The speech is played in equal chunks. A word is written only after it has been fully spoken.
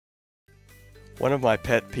One of my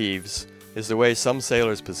pet peeves is the way some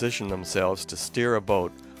sailors position themselves to steer a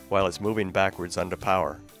boat while it's moving backwards under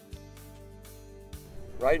power.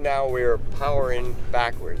 Right now we're powering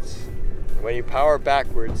backwards. When you power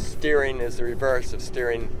backwards, steering is the reverse of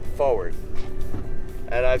steering forward.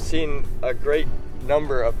 And I've seen a great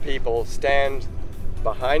number of people stand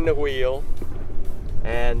behind the wheel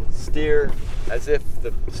and steer as if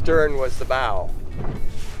the stern was the bow.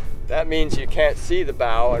 That means you can't see the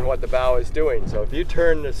bow and what the bow is doing. So if you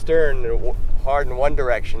turn the stern hard in one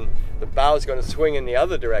direction, the bow is going to swing in the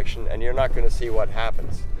other direction and you're not going to see what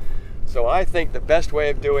happens. So I think the best way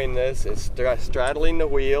of doing this is straddling the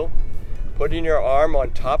wheel, putting your arm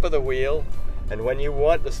on top of the wheel, and when you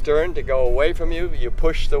want the stern to go away from you, you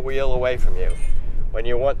push the wheel away from you. When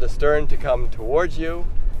you want the stern to come towards you,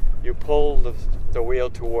 you pull the wheel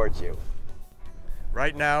towards you.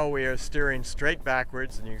 Right now we are steering straight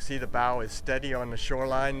backwards, and you can see the bow is steady on the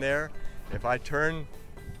shoreline there. If I turn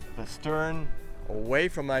the stern away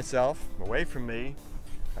from myself, away from me,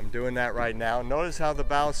 I'm doing that right now. Notice how the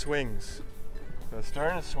bow swings. The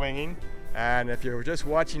stern is swinging, and if you're just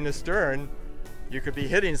watching the stern, you could be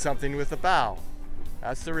hitting something with the bow.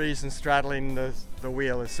 That's the reason straddling the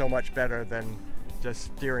wheel is so much better than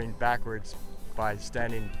just steering backwards by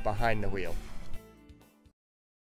standing behind the wheel.